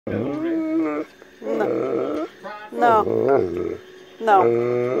No. No. No.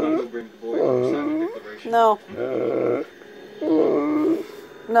 No.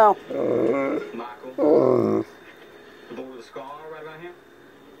 No. Michael? The boy with the scar right around here?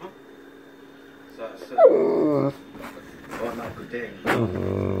 Huh? So, or Michael Day.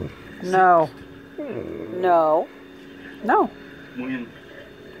 No. No. No. When?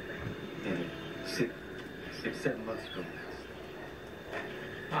 7 months ago.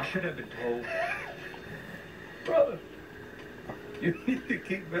 I should have been told. Brother, you need to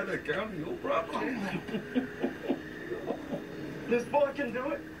keep better account of your problem. This boy can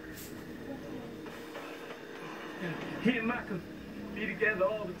do it. He and Michael be together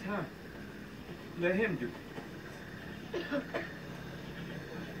all the time. Let him do it.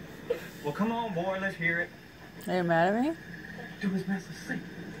 Well, come on, boy, let's hear it. Are you mad at me? Do his master sing.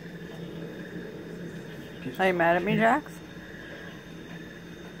 Are you mad at me, Jax?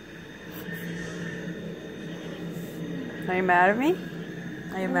 Are you mad at me?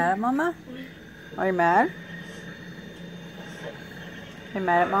 Are you mad at Mama? Are you mad? Are you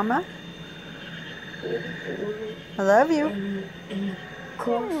mad at Mama? I love you.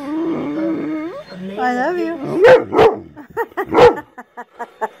 I love you.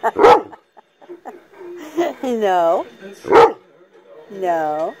 No.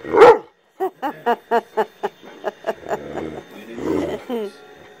 No.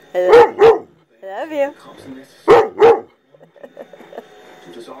 I love you.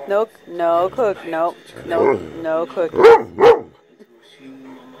 No, no cook, no, no, no cook.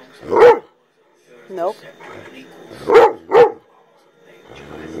 Nope.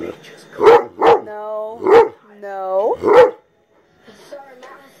 No, no.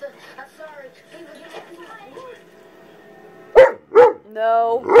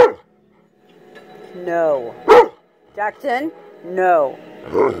 No. No. Jaxxon, no.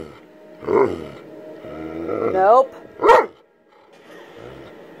 Nope.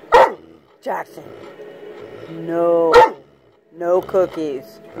 Jaxxon, no. No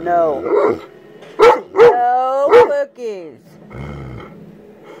cookies. No. No cookies.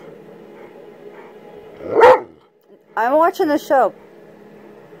 I'm watching the show.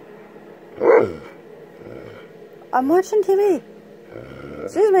 I'm watching TV.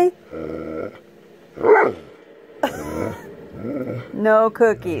 Excuse me. No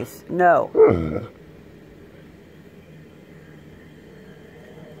cookies. No.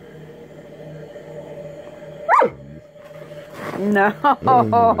 No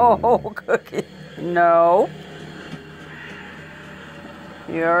cookies. No.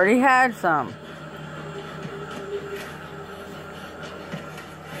 You already had some.